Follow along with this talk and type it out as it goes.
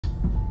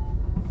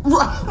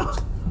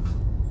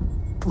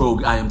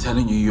Rogue, I am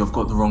telling you, you've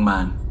got the wrong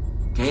man.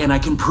 Okay, and I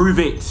can prove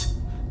it.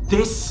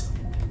 This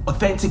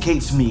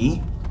authenticates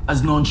me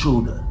as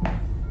non-shoulder.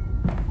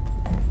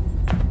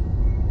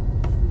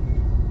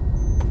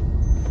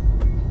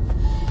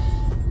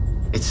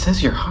 It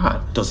says you're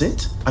hot. Does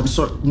it? I'm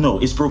sorry. No,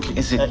 it's broken.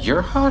 Is it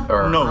you're hot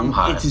or no, I'm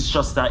hot? It is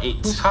just that it...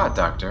 Who's hot,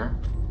 Doctor?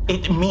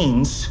 It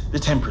means the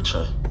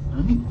temperature.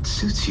 It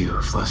suits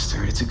you,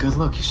 flustered. It's a good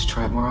look. You should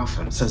try it more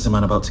often. Says the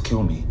man about to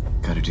kill me.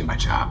 Gotta do my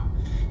job.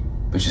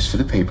 But just for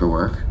the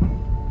paperwork.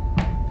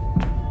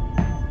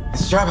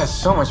 This job has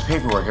so much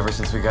paperwork ever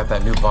since we got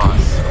that new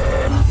boss.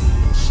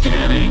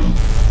 Scanning.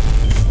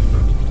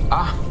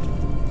 Ah.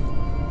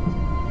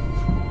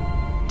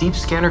 Deep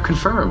scanner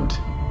confirmed.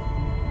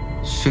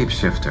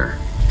 Shapeshifter.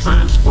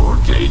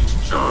 Transport gate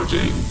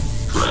charging.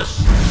 Press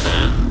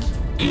send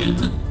in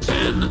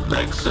 10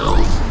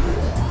 vexels.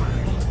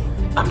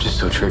 I'm just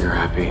so trigger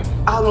happy.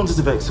 How long does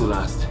the Vexel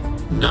last?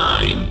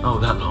 9. Oh,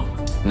 that long.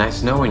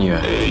 Nice knowing you,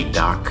 8.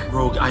 Doc.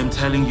 Rogue, I'm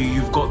telling you,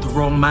 you've got the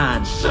wrong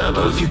man.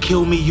 7. If you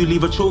kill me, you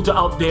leave a shoulder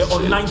out there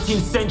on 6.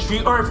 19th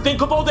century Earth.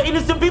 Think of all the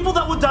innocent people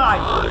that would die.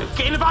 5.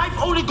 Okay, and if I've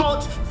only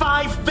got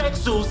 5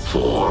 Vexels,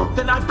 4.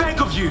 then I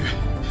beg of you,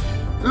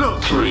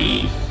 look.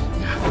 3.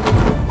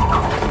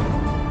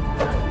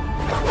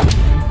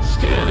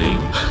 Scanning.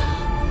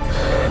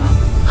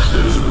 2.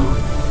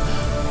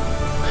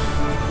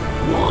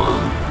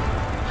 1.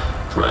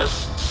 Press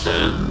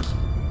send.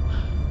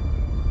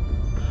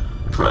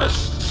 Press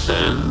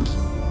send.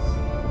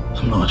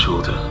 I'm not a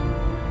shoulder.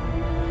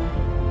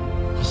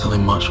 I'm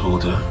something much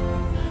older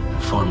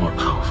and far more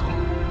powerful.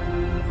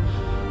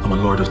 I'm a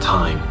lord of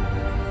time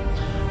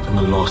from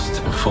the lost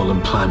and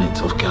fallen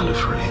planet of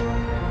Gallifrey.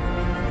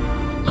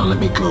 Now let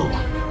me go,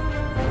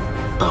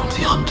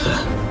 bounty hunter.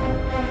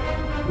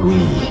 We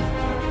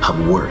have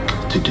work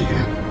to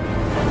do.